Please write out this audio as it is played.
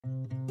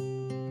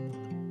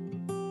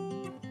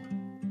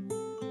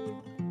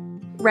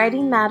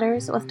Writing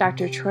Matters with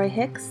Dr. Troy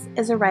Hicks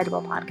is a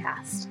Writable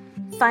podcast.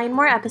 Find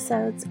more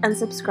episodes and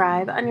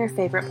subscribe on your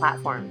favorite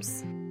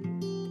platforms.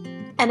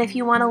 And if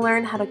you want to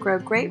learn how to grow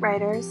great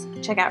writers,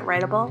 check out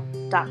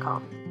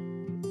Writable.com.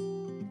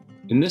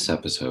 In this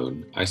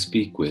episode, I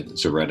speak with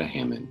Zaretta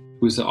Hammond,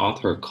 who is the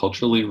author of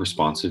Culturally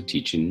Responsive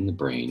Teaching in the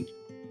Brain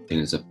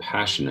and is a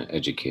passionate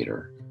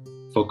educator,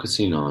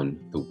 focusing on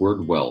the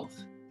word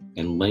wealth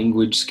and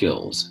language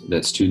skills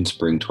that students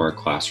bring to our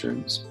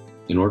classrooms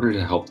in order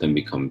to help them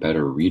become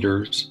better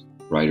readers,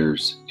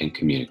 writers, and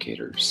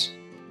communicators.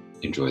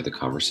 Enjoy the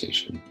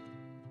conversation.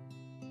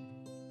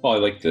 Well, I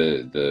like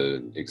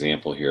the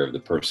example here of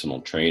the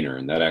personal trainer,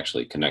 and that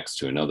actually connects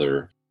to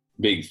another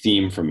big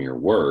theme from your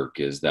work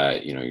is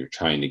that, you're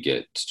trying to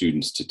get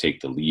students to take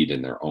the lead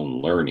in their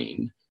own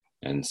learning.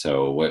 And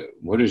so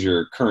what is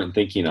your current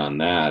thinking on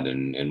that?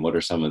 And what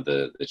are some of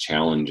the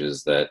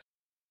challenges that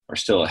are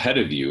still ahead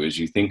of you as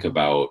you think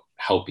about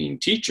helping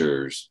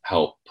teachers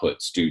help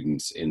put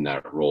students in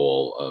that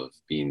role of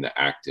being the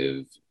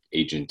active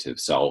agent of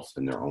self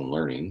in their own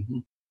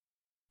learning?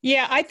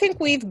 Yeah, I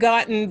think we've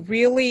gotten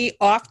really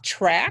off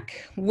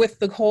track with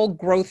the whole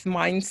growth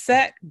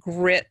mindset,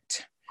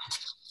 grit,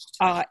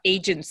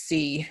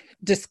 agency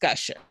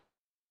discussion.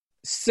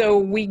 So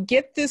we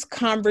get this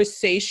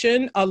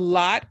conversation a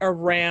lot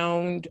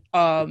around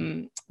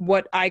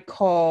what I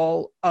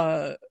call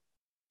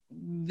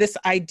this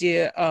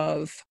idea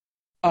of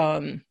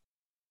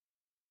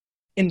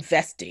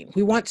investing.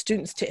 We want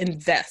students to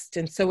invest.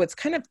 And so it's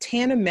kind of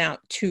tantamount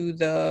to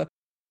the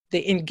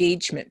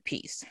engagement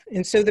piece.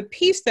 And so the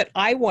piece that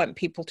I want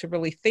people to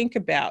really think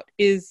about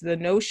is the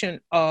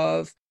notion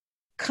of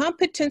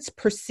competence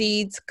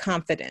precedes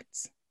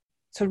confidence.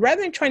 So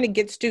rather than trying to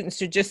get students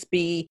to just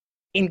be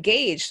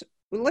engaged,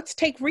 let's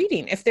take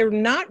reading. If they're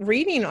not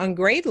reading on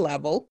grade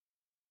level,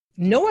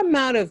 no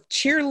amount of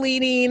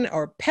cheerleading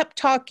or pep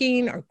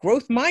talking or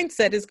growth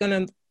mindset is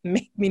going to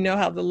make me know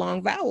how the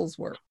long vowels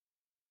work.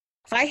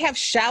 If I have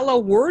shallow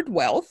word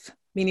wealth,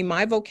 meaning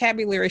my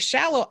vocabulary is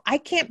shallow, I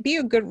can't be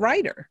a good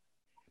writer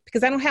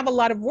because I don't have a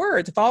lot of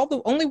words. If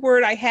the only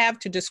word I have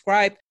to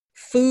describe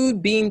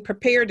food being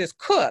prepared is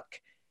cook,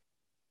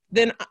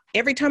 then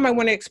every time I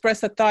want to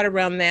express a thought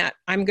around that,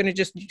 I'm going to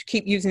just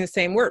keep using the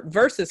same word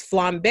versus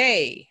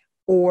flambe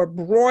or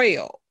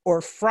broil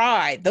or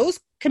fry. Those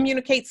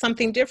communicate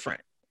something different,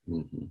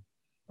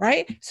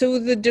 right? So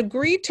the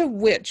degree to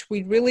which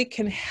we really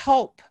can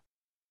help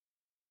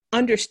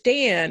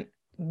understand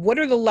what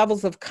are the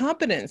levels of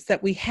competence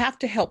that we have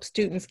to help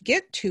students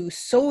get to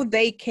so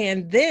they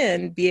can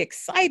then be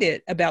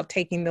excited about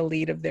taking the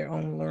lead of their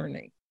own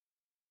learning,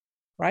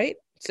 right?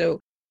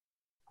 So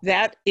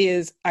that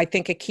is, I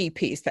think, a key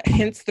piece, that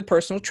hence the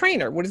personal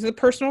trainer. What does the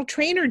personal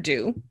trainer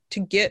do to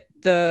get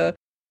the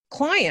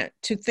client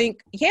to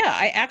think, yeah,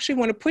 I actually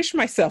want to push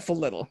myself a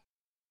little,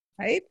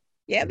 right?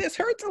 Yeah, this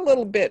hurts a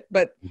little bit,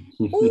 but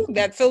ooh,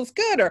 that feels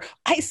good. Or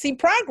I see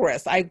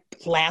progress.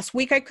 Last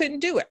week I couldn't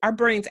do it. Our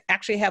brains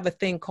actually have a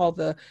thing called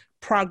the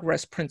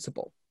progress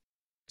principle.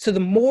 So the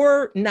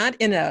more, not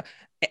in a,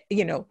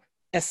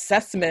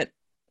 assessment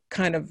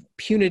kind of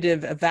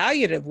punitive,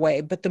 evaluative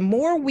way, but the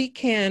more we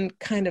can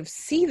kind of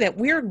see that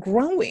we're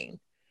growing,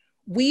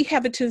 we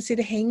have a tendency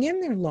to hang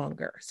in there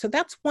longer. So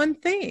that's one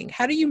thing.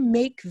 How do you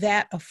make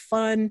that a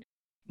fun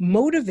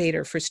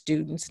motivator for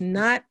students,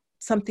 not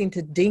something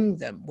to ding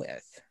them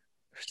with?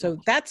 So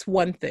that's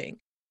one thing.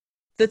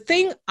 The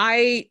thing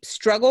I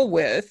struggle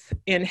with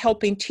in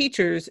helping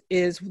teachers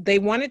is they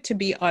want it to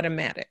be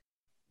automatic.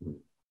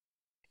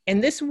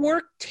 And this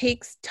work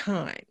takes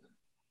time,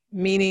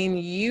 meaning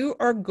you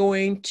are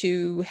going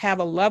to have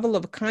a level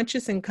of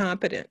conscious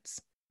incompetence,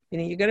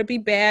 meaning you're going to be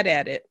bad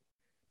at it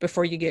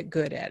before you get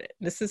good at it.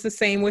 This is the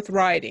same with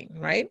writing,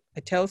 right? I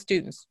tell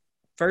students,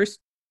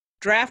 first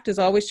draft is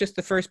always just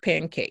the first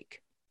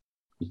pancake,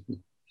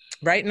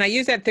 right? And I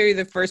use that theory of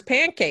the first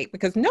pancake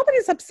because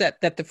nobody's upset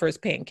that the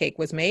first pancake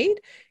was made.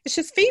 It's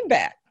just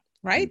feedback,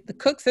 right? The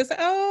cook says,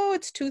 oh,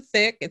 it's too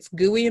thick. It's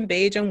gooey and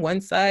beige on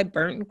one side,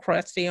 burnt and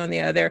crusty on the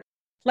other.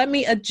 Let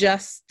me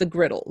adjust the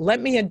griddle.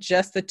 Let me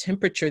adjust the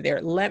temperature there.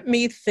 Let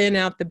me thin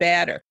out the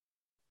batter.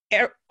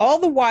 All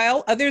the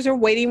while, others are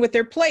waiting with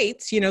their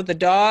plates. The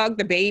dog,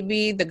 the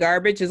baby, the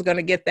garbage is going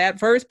to get that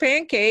first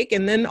pancake,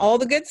 and then all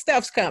the good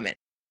stuff's coming.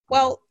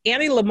 Well,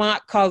 Annie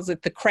Lamott calls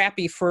it the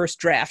crappy first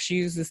draft. She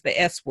uses the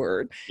S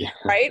word,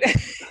 right?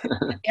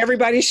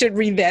 Everybody should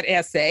read that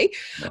essay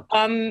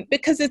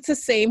because it's the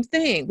same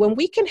thing. When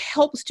we can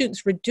help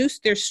students reduce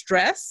their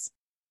stress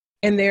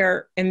and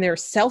their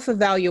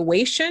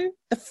self-evaluation,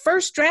 the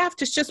first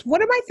draft is just,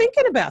 what am I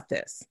thinking about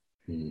this?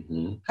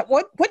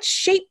 What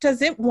shape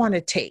does it want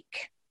to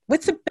take?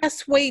 What's the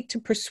best way to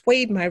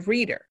persuade my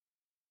reader?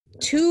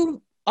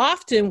 Too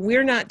often,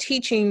 we're not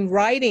teaching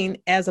writing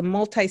as a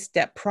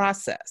multi-step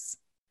process.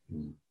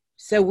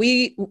 So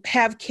we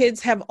have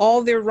kids have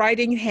all their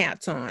writing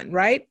hats on,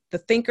 right? The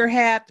thinker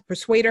hat, the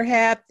persuader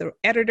hat, the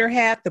editor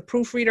hat, the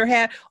proofreader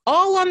hat,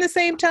 all on the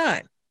same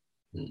time.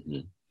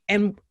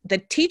 And the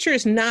teacher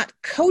is not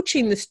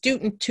coaching the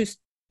student to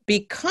be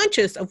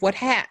conscious of what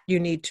hat you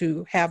need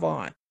to have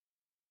on.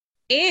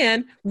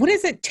 And what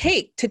does it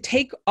take to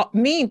take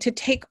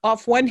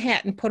off one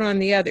hat and put on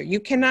the other? You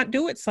cannot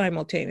do it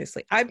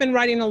simultaneously. I've been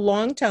writing a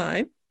long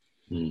time,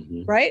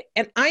 right?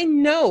 And I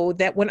know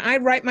that when I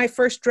write my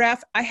first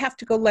draft, I have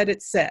to go let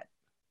it set.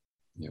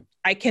 Yep.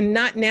 I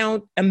cannot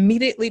now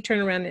immediately turn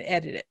around and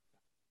edit it.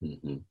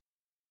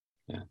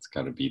 Yeah, it's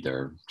got to be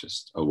there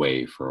just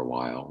away for a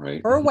while,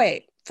 right?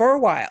 For a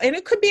while. And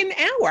it could be an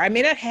hour. I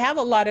may not have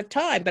a lot of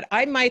time, but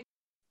I might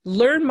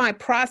learn my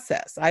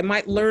process. I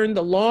might learn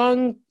the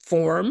long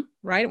form,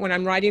 right? When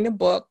I'm writing a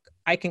book,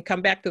 I can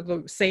come back to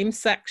the same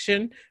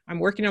section. I'm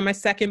working on my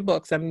second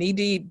book, so I'm knee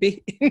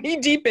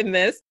deep in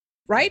this,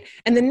 right?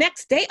 And the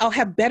next day I'll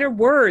have better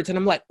words and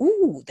I'm like,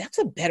 ooh, that's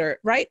a better,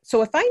 right?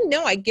 So if I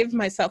know I give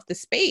myself the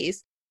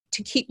space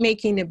to keep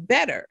making it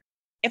better,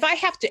 if I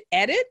have to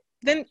edit,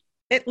 then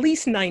at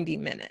least 90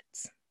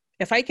 minutes.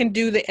 If I can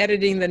do the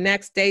editing the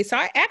next day. So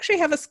I actually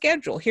have a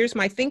schedule. Here's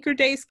my thinker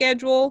day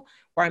schedule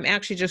where I'm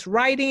actually just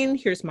writing.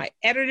 Here's my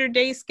editor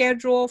day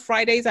schedule.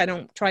 Fridays, I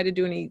don't try to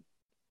do any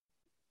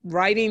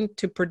writing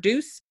to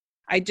produce.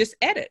 I just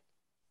edit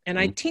and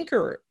I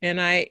tinker and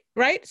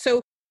right?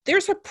 So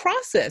there's a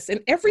process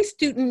and every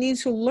student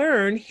needs to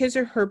learn his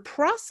or her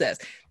process.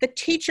 The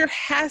teacher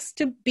has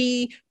to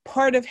be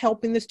part of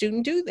helping the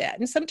student do that.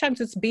 And sometimes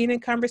it's being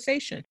in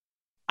conversation.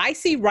 I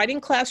see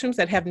writing classrooms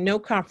that have no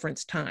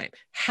conference time.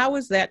 How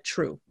is that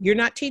true? You're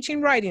not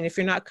teaching writing if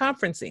you're not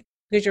conferencing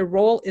because your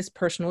role is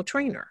personal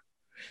trainer.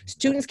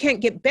 Students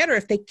can't get better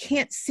if they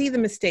can't see the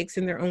mistakes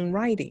in their own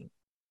writing.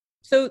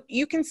 So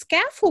you can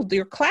scaffold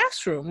your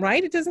classroom,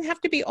 right? It doesn't have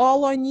to be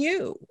all on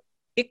you.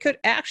 It could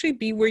actually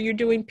be where you're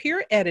doing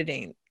peer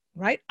editing,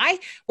 right?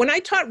 When I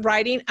taught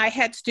writing, I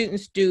had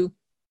students do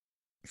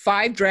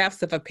 5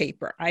 drafts of a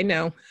paper. I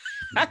know,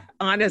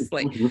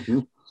 honestly.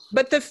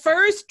 But the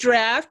first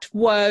draft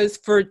was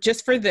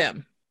just for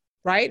them,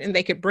 right? And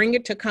they could bring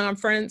it to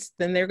conference.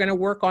 Then they're going to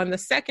work on the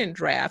second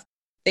draft.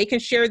 They can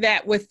share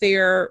that with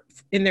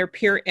in their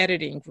peer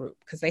editing group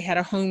because they had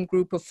a home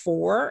group of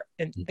 4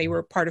 and they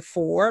were part of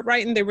 4,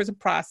 right? And there was a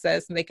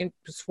process and they can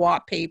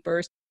swap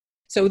papers.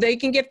 So they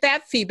can get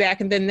that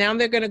feedback. And then now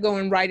they're going to go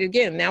and write it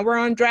again. Now we're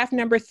on draft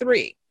number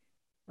 3,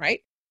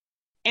 right?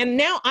 And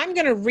now I'm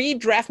going to read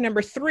draft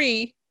number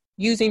 3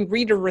 using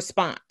reader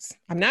response.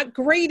 I'm not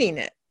grading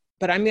it.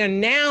 But I'm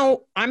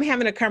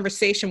having a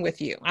conversation with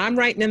you. I'm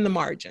writing in the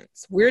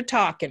margins. We're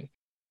talking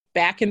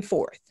back and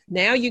forth.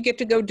 Now you get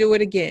to go do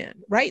it again,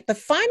 right? The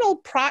final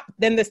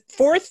then the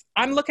 4th,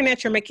 I'm looking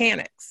at your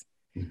mechanics.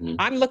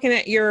 I'm looking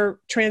at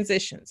your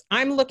transitions.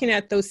 I'm looking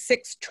at those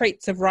 6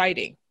 traits of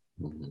writing.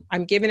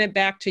 I'm giving it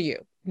back to you.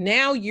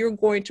 Now you're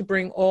going to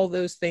bring all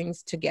those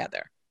things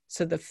together.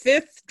 So the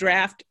 5th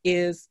draft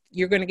is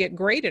you're going to get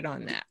graded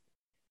on that.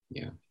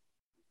 Yeah.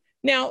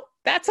 Now,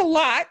 that's a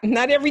lot.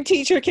 Not every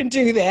teacher can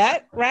do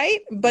that,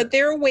 right? But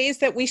there are ways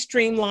that we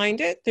streamlined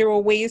it. There are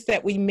ways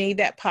that we made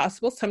that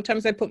possible.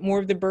 Sometimes I put more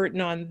of the burden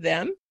on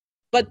them,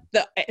 but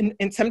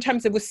and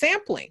sometimes it was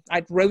sampling.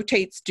 I'd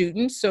rotate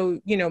students.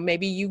 So,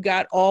 maybe you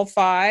got all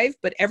 5,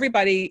 but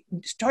everybody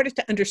started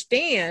to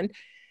understand,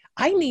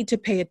 I need to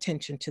pay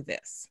attention to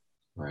this.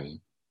 Right.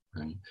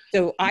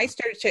 So I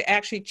started to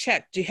actually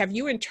check, have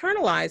you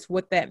internalized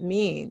what that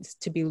means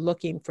to be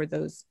looking for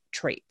those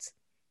traits?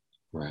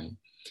 Right.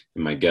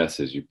 And my guess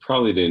is you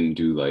probably didn't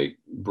do like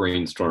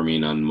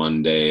brainstorming on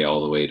Monday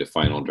all the way to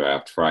final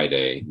draft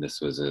Friday.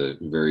 This was a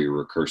very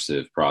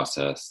recursive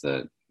process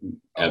that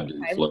ebbed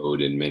and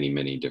flowed in many,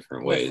 many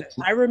different ways.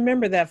 I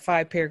remember that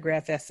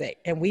 5-paragraph essay,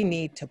 and we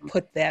need to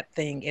put that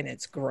thing in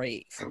its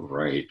grave.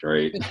 Right.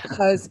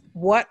 Because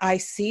what I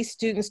see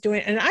students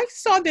doing, and I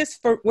saw this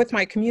with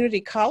my community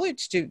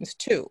college students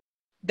too,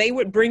 they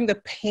would bring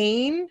the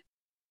pain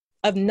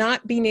of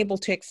not being able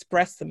to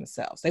express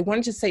themselves. They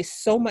wanted to say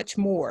so much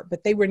more,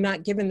 but they were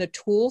not given the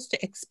tools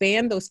to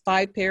expand those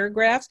 5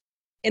 paragraphs.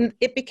 And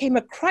it became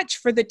a crutch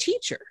for the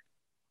teacher.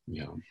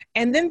 Yeah.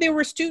 And then there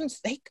were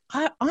students,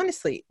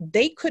 honestly,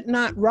 they could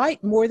not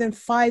write more than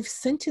 5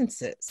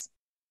 sentences.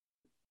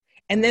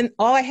 And then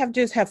all I have to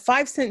do is have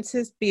 5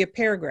 sentences be a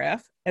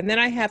paragraph. And then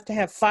I have to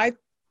have 5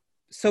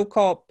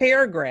 so-called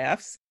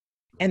paragraphs,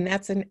 and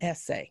that's an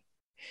essay.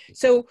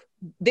 So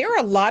there are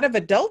a lot of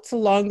adults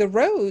along the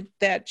road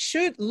that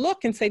should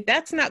look and say,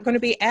 that's not going to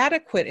be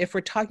adequate if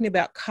we're talking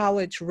about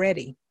college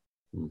ready.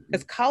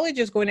 Because college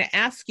is going to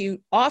ask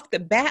you off the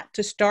bat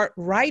to start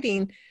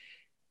writing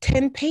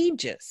 10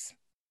 pages.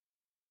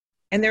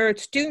 And there are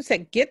students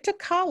that get to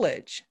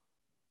college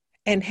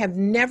and have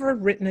never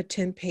written a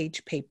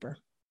 10-page paper.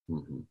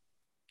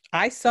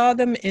 I saw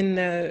them in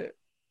the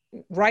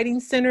writing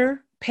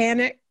center,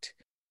 panicked,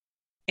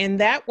 and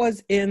that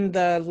was in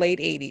the late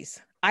 80s.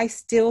 I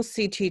still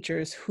see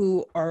teachers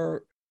who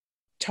are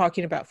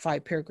talking about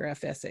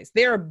 5-paragraph essays.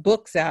 There are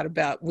books out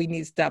about we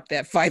need to stop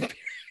that 5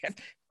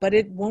 paragraph, but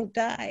it won't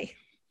die.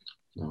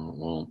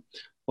 Oh,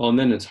 well, and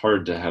then it's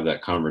hard to have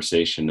that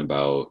conversation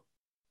about,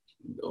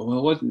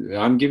 what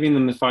I'm giving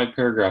them the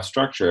 5-paragraph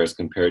structure as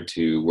compared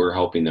to we're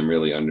helping them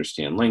really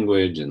understand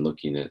language and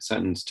looking at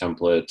sentence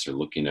templates or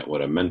looking at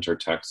what a mentor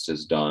text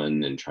has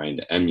done and trying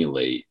to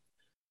emulate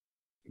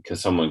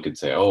because someone could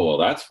say, oh, well,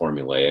 that's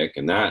formulaic,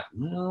 and that,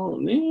 well,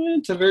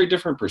 it's a very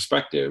different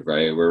perspective,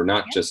 right? We're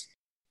not just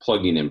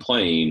plugging and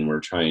playing. We're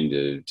trying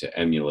to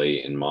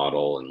emulate and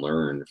model and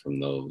learn from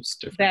those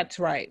different. That's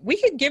right.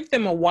 We could give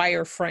them a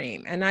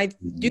wireframe. And I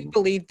do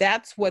believe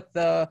that's what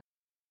the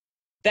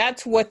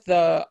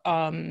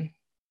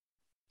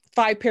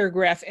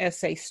 5-paragraph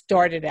essay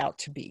started out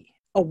to be,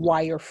 a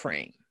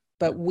wireframe.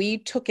 But we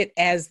took it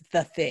as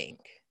the thing.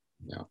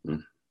 Yeah.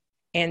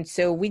 And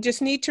so we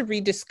just need to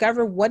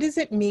rediscover, what does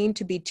it mean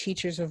to be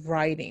teachers of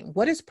writing?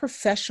 What does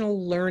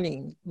professional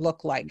learning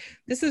look like?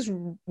 This is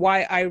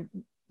why I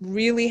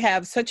really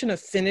have such an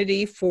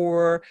affinity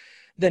for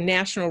the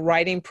National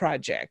Writing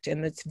Project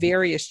and its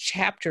various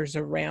chapters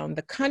around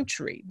the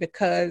country,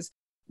 because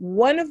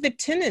one of the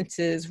tenets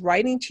is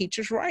writing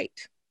teachers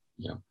write.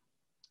 Yeah.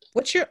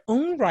 What's your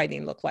own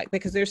writing look like?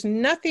 Because there's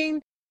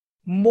nothing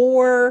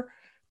more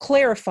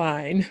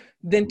clarifying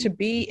than to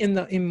be in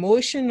the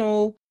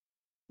emotional,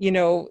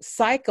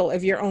 cycle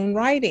of your own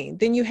writing.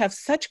 Then you have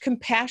such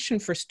compassion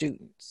for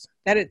students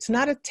that it's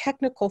not a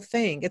technical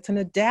thing. It's an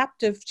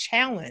adaptive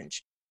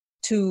challenge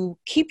to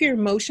keep your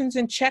emotions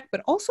in check,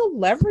 but also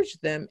leverage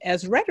them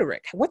as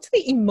rhetoric. What's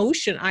the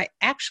emotion I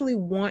actually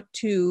want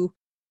to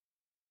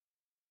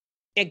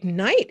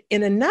ignite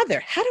in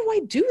another? How do I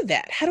do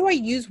that? How do I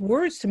use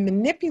words to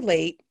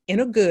manipulate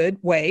in a good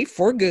way,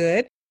 for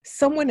good,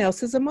 someone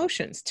else's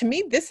emotions? To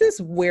me, this is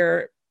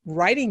where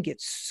writing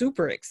gets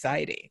super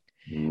exciting,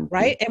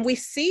 right? And we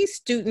see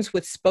students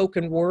with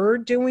spoken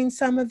word doing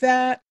some of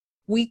that.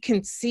 We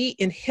can see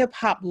in hip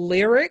hop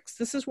lyrics.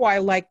 This is why I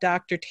like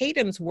Dr.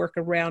 Tatum's work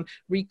around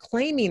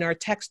reclaiming our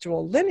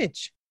textual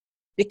lineage,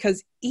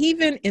 because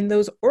even in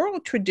those oral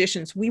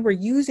traditions, we were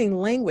using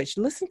language.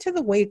 Listen to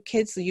the way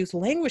kids use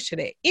language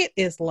today. It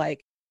is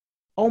like,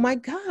 oh my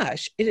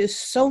gosh, it is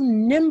so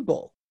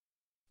nimble.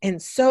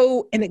 And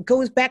it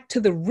goes back to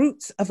the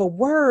roots of a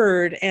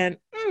word. And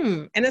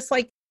it's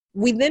like,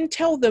 we then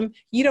tell them,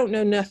 you don't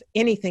know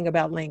anything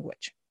about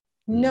language.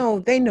 No,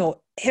 they know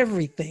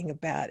everything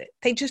about it.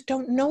 They just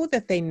don't know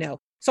that they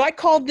know. So I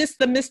call this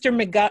the Mr.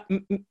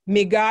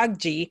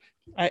 Miyagi.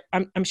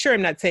 I'm sure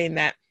I'm not saying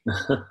that.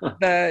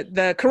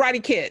 the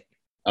Karate Kid.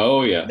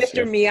 Oh, yes.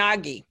 Mr.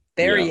 Miyagi.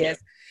 There he is.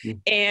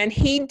 And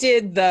he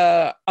did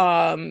the,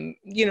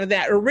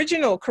 that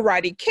original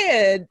Karate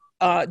Kid.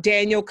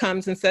 Daniel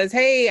comes and says,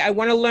 hey, I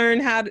want to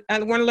learn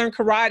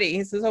karate.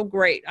 He says, oh,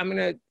 great. I'm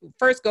going to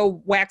first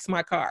go wax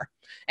my car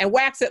and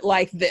wax it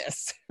like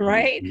this,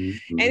 right?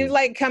 And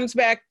he comes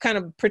back kind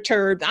of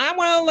perturbed. I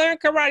want to learn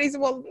karate. He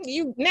said, well,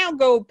 you now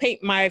go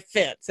paint my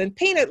fence and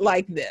paint it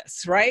like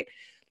this, right?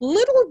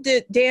 Little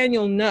did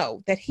Daniel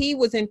know that he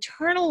was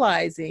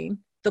internalizing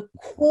the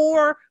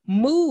core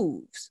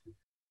moves.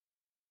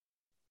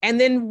 And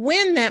then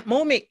when that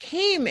moment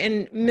came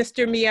and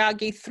Mr.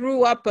 Miyagi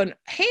threw up a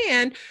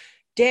hand,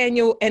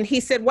 Daniel, and he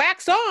said,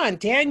 wax on.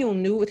 Daniel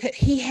knew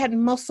he had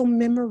muscle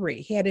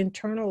memory. He had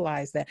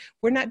internalized that.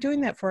 We're not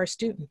doing that for our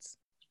students.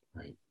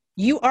 Right.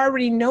 You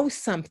already know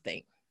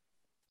something.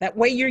 That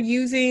way you're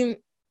using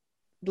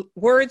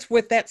words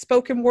with that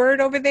spoken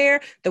word over there,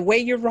 the way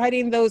you're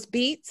writing those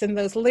beats and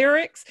those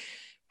lyrics.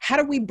 How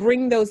do we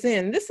bring those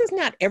in? This is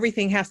not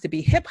everything has to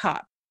be hip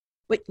hop,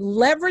 but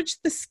leverage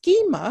the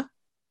schema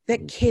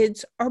that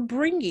kids are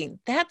bringing.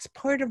 That's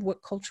part of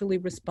what culturally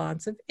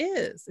responsive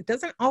is. It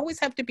doesn't always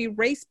have to be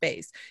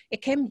race-based.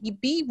 It can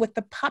be what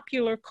the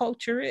popular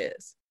culture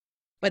is,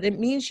 but it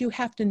means you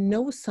have to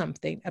know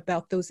something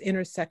about those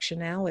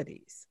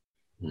intersectionalities.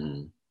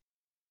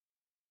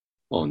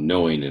 Well,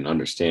 knowing and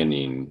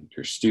understanding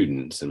your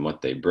students and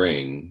what they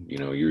bring,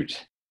 your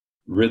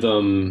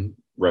rhythm,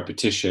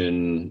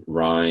 repetition,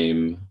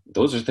 rhyme,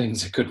 those are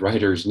things that good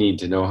writers need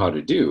to know how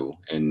to do.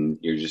 And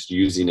you're just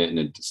using it in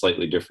a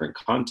slightly different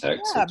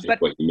context. Yeah, so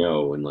take what you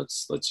know and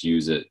let's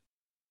use it.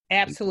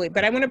 Absolutely.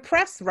 But I want to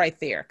press right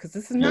there, because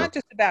this is not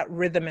just about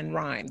rhythm and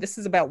rhyme. This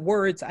is about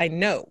words I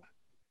know.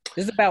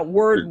 This is about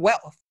word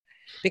wealth,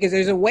 because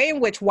there's a way in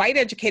which white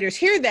educators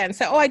hear that and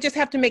say, oh, I just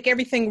have to make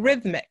everything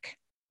rhythmic.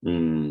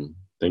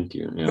 Thank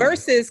you. Yeah.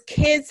 Versus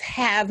kids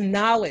have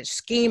knowledge,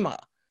 schema,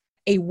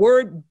 a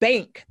word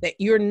bank that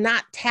you're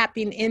not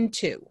tapping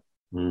into.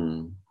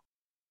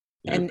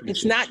 Yeah, and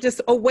it's not just,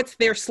 oh, what's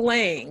their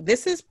slang?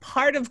 This is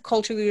part of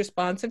culturally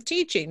responsive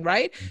teaching,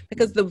 right?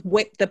 Because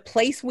the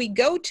place we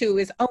go to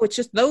is, oh, it's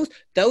just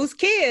those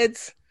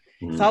kids.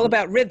 It's all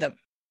about rhythm.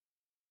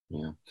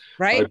 Yeah.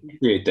 Right? I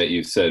appreciate that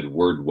you've said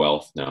word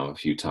wealth now a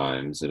few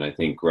times. And I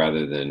think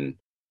rather than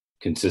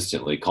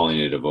consistently calling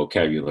it a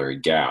vocabulary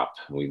gap,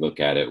 we look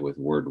at it with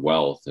word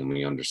wealth and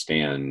we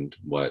understand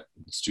what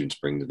students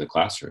bring to the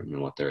classroom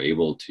and what they're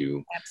able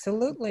to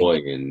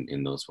deploy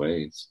in those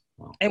ways.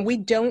 Wow. And we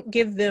don't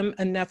give them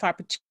enough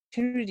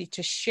opportunity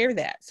to share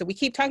that. So we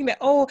keep talking about,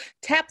 oh,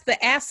 tap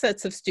the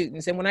assets of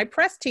students. And when I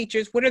press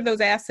teachers, what are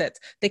those assets?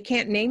 They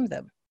can't name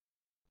them.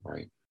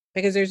 Right.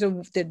 Because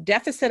the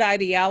deficit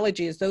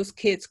ideology is those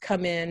kids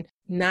come in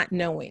not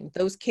knowing.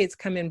 Those kids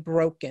come in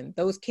broken.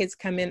 Those kids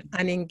come in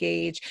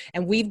unengaged.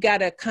 And we've got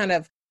to kind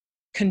of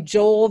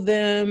cajole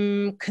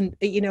them,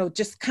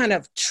 just kind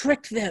of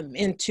trick them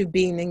into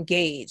being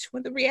engaged.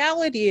 When the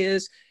reality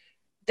is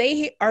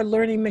they are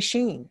learning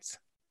machines.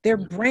 Their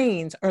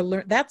brains are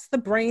that's the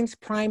brain's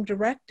prime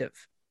directive.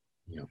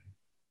 Yeah.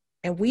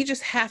 And we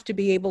just have to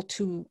be able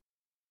to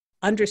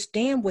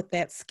understand what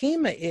that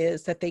schema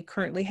is that they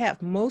currently have.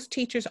 Most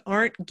teachers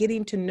aren't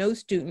getting to know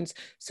students,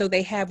 so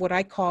they have what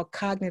I call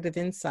cognitive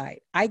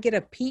insight. I get a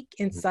peek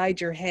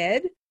inside your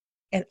head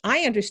and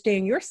I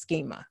understand your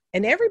schema.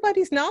 And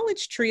everybody's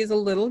knowledge tree is a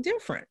little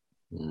different.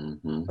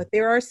 Mm-hmm. But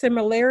there are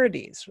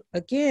similarities.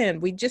 Again,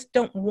 we just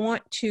don't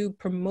want to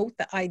promote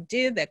the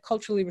idea that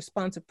culturally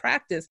responsive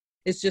practice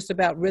is just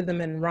about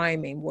rhythm and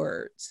rhyming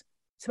words.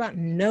 It's about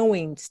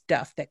knowing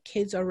stuff that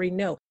kids already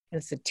know. And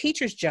it's the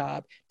teacher's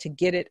job to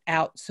get it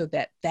out so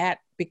that that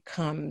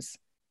becomes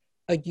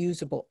a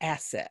usable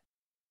asset.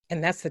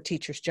 And that's the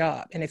teacher's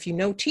job. And if you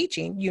know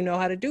teaching, you know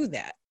how to do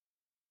that.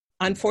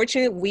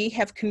 Unfortunately, we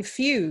have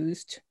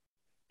confused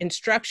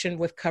instruction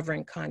with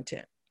covering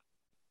content.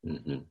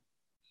 Mm-hmm.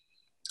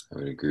 I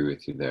would agree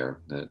with you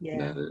there. That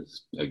Yeah.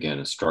 is, again,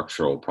 a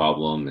structural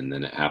problem, and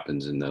then it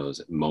happens in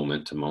those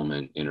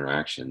moment-to-moment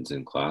interactions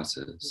in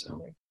classes.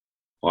 So,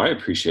 well, I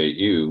appreciate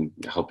you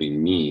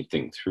helping me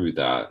think through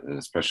that, and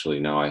especially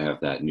now I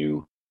have that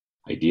new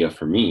idea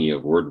for me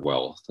of word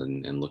wealth,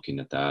 and looking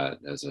at that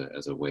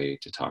as a way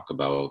to talk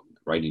about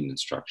writing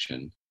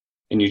instruction.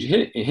 And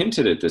you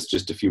hinted at this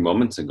just a few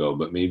moments ago,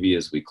 but maybe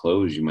as we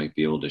close, you might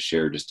be able to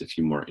share just a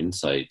few more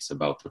insights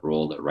about the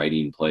role that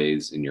writing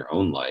plays in your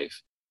own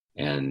life.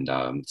 And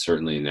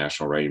certainly the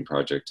National Writing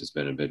Project has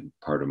been a big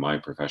part of my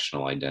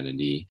professional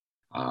identity.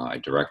 I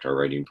direct our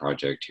writing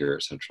project here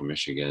at Central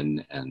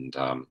Michigan. And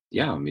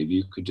maybe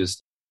you could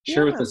just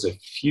share with us a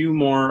few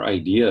more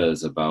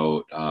ideas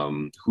about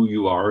who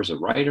you are as a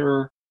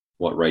writer,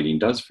 what writing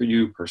does for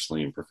you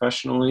personally and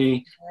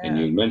professionally. Yeah. And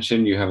you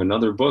mentioned you have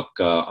another book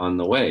on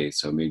the way.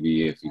 So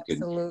maybe if you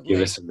could give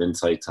us some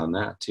insights on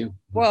that too.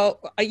 Well,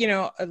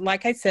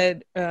 like I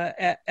said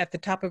at the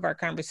top of our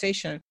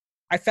conversation,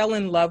 I fell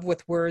in love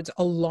with words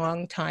a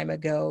long time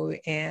ago,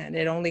 and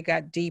it only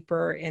got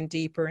deeper and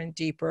deeper and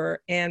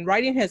deeper. And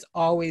writing has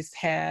always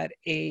had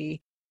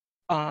a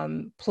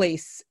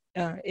place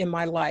in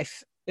my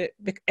life.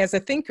 As a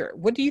thinker,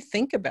 what do you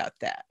think about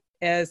that?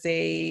 As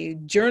a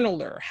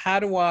journaler, how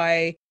do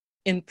I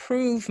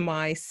improve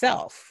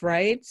myself,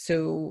 right?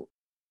 So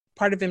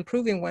part of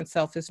improving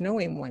oneself is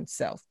knowing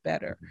oneself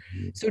better.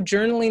 Mm-hmm. So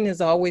journaling has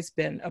always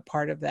been a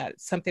part of that.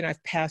 It's something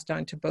I've passed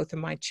on to both of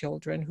my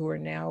children who are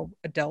now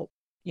adult,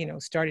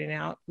 starting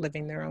out,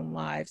 living their own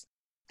lives.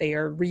 They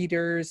are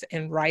readers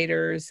and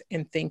writers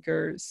and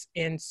thinkers.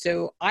 And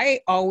so I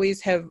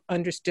always have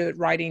understood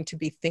writing to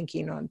be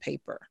thinking on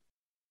paper.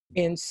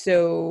 And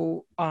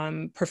so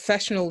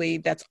professionally,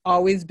 that's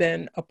always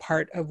been a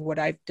part of what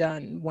I've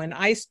done. When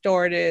I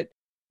started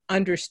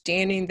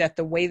understanding that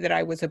the way that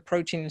I was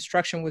approaching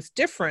instruction was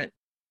different,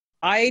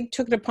 I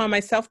took it upon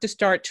myself to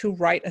start to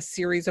write a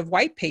series of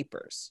white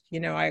papers.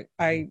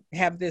 I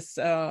have this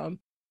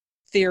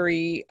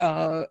theory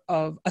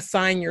of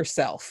assign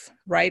yourself,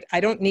 right?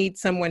 I don't need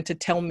someone to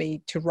tell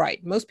me to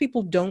write. Most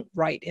people don't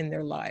write in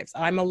their lives.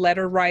 I'm a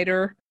letter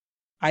writer.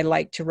 I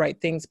like to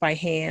write things by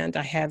hand.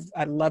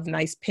 I love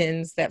nice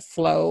pens that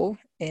flow.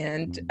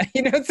 And,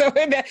 so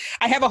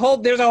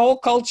there's a whole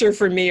culture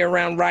for me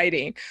around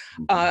writing.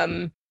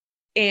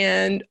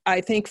 And I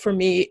think for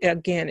me,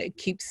 again, it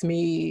keeps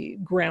me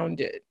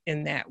grounded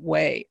in that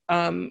way.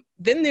 Then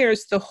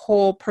there's the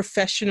whole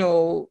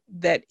professional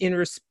that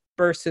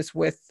intersperses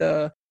with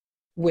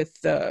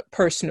the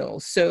personal.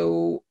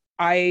 So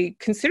I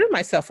consider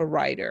myself a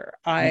writer.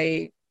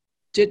 I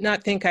did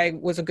not think I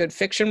was a good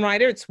fiction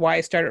writer. It's why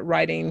I started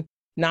writing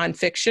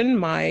nonfiction.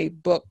 My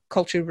book,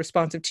 Culturally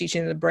Responsive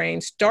Teaching in the Brain,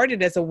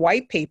 started as a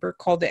white paper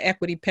called The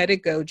Equity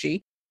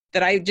Pedagogy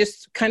that I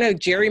just kind of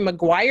Jerry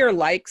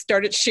Maguire-like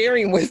started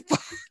sharing with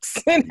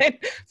folks. And then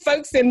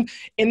folks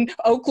in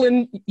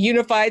Oakland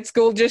Unified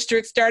School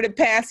District started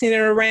passing it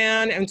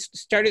around and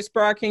started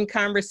sparking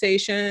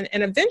conversation.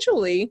 And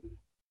eventually,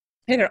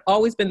 it had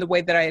always been the way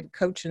that I had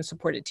coached and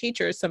supported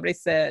teachers. Somebody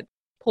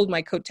pulled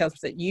my coattails and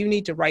said, you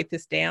need to write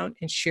this down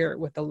and share it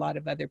with a lot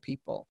of other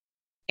people.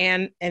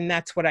 And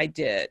that's what I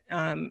did.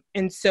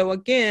 And so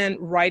again,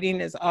 writing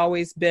has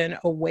always been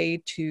a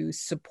way to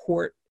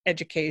support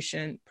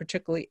education,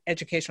 particularly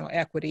educational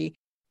equity,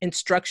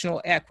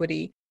 instructional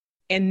equity,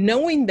 and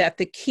knowing that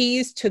the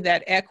keys to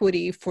that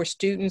equity for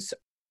students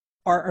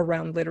are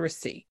around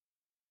literacy,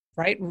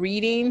 right?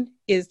 Reading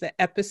is the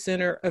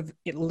epicenter of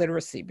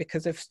literacy,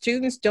 because if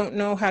students don't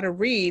know how to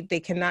read, they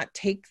cannot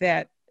take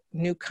that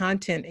new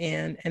content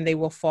in and they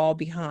will fall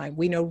behind.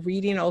 We know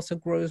reading also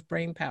grows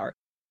brain power.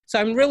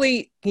 So I'm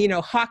really,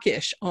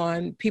 hawkish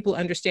on people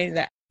understanding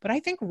that. But I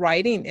think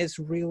writing is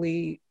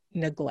really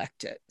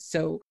neglected.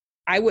 So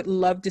I would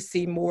love to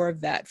see more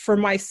of that. For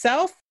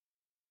myself,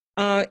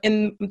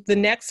 in the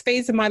next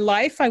phase of my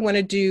life, I want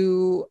to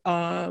do,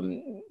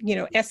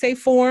 essay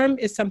form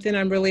is something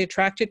I'm really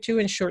attracted to,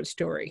 in short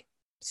story.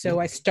 So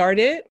I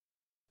started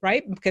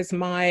right? Because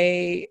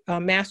my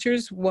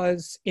master's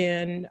was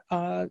in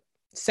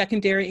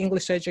secondary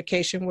English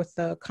education with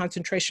a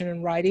concentration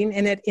in writing.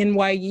 And at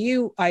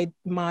NYU,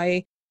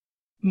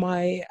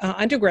 my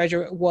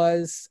undergraduate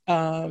was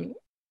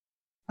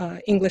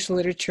English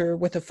literature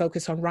with a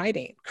focus on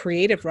writing,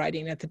 creative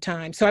writing at the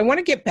time. So I want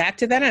to get back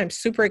to that. And I'm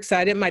super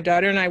excited. My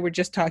daughter and I were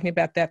just talking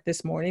about that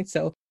this morning.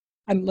 So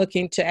I'm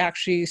looking to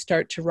actually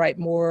start to write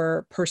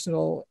more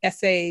personal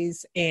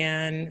essays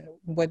and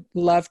would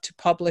love to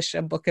publish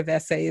a book of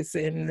essays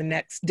in the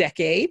next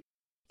decade.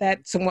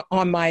 That's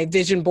on my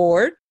vision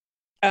board.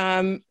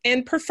 And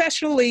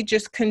professionally,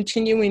 just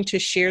continuing to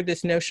share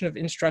this notion of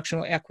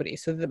instructional equity.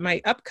 So that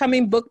my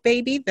upcoming book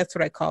baby, that's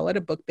what I call it,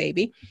 a book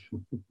baby.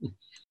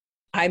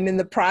 I'm in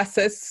the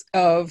process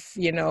of,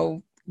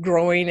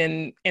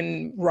 growing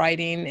and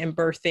writing and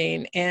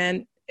birthing.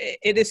 And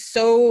it is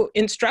so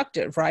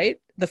instructive, right?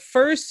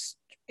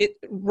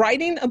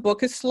 Writing a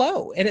book is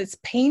slow and it's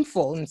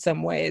painful in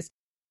some ways.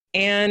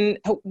 And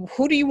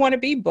who do you want to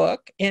be,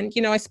 book? And,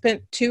 I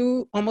spent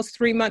almost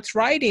 3 months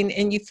writing,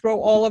 and you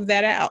throw all of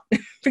that out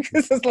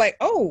because it's like,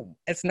 oh,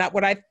 it's not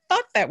what I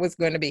thought that was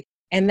going to be.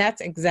 And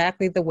that's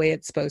exactly the way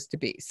it's supposed to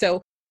be.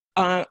 So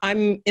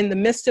I'm in the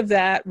midst of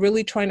that,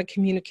 really trying to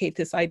communicate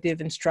this idea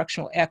of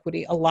instructional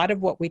equity. A lot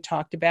of what we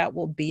talked about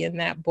will be in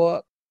that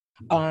book.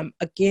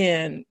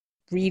 Again,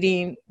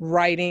 reading,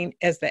 writing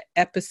as the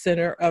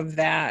epicenter of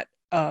that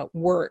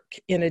work,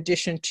 in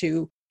addition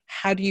to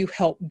how do you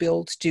help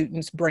build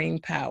students' brain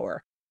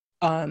power,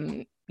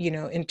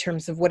 in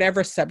terms of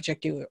whatever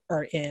subject you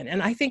are in.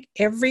 And I think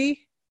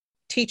every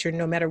teacher,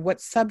 no matter what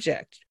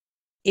subject,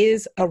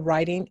 is a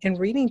writing and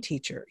reading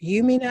teacher.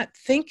 You may not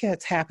think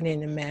it's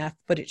happening in math,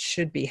 but it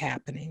should be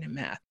happening in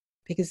math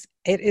because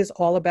it is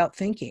all about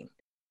thinking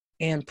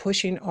and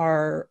pushing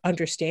our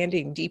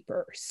understanding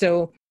deeper.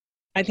 So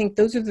I think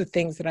those are the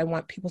things that I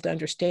want people to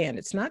understand.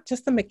 It's not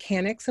just the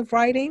mechanics of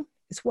writing,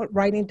 it's what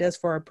writing does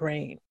for our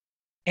brain.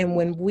 And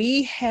when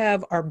we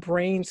have our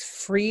brains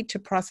free to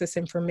process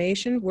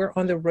information, we're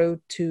on the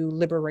road to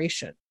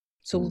liberation.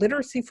 So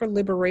literacy for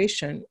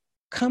liberation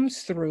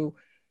comes through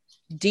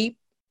deep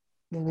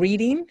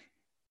reading,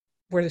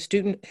 where the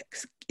student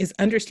is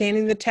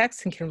understanding the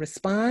text and can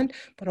respond,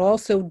 but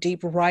also deep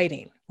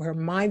writing, where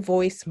my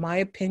voice, my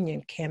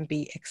opinion can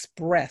be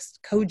expressed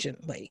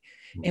cogently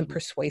and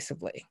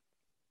persuasively.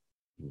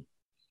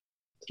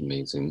 It's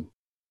amazing.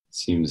 It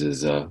seems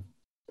as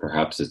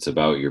perhaps it's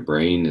about your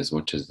brain as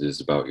much as it is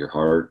about your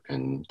heart,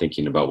 and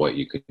thinking about what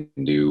you can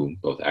do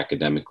both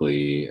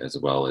academically as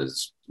well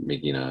as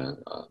making a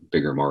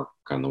bigger mark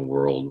on the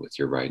world with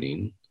your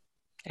writing.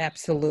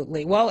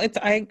 Absolutely. Well,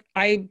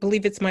 I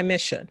believe it's my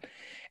mission,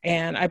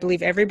 and I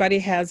believe everybody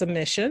has a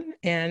mission,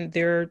 and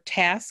their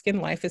task in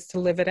life is to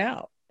live it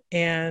out.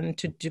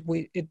 And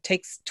it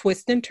takes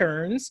twists and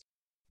turns,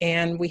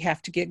 and we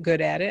have to get good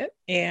at it.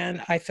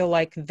 And I feel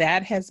like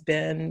that has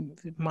been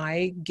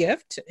my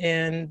gift,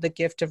 and the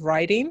gift of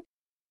writing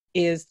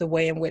is the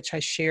way in which I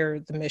share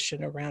the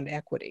mission around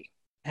equity.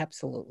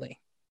 Absolutely.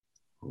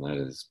 Well,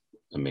 that is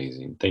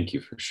amazing. Thank you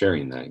for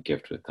sharing that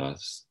gift with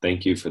us.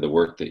 Thank you for the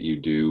work that you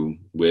do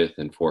with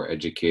and for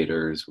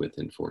educators, with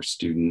and for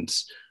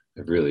students.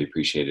 I've really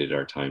appreciated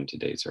our time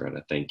today,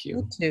 Zaretta. Thank you.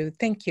 Me too.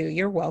 Thank you.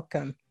 You're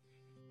welcome.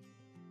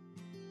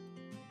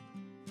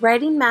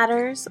 Writing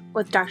Matters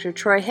with Dr.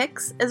 Troy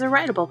Hicks is a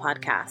writable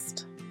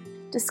podcast.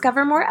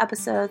 Discover more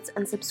episodes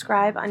and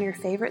subscribe on your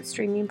favorite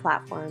streaming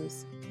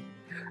platforms,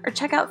 or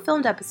check out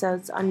filmed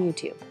episodes on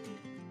YouTube.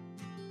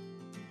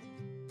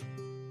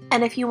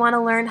 And if you want to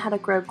learn how to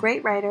grow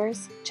great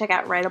writers, check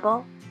out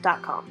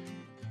writable.com.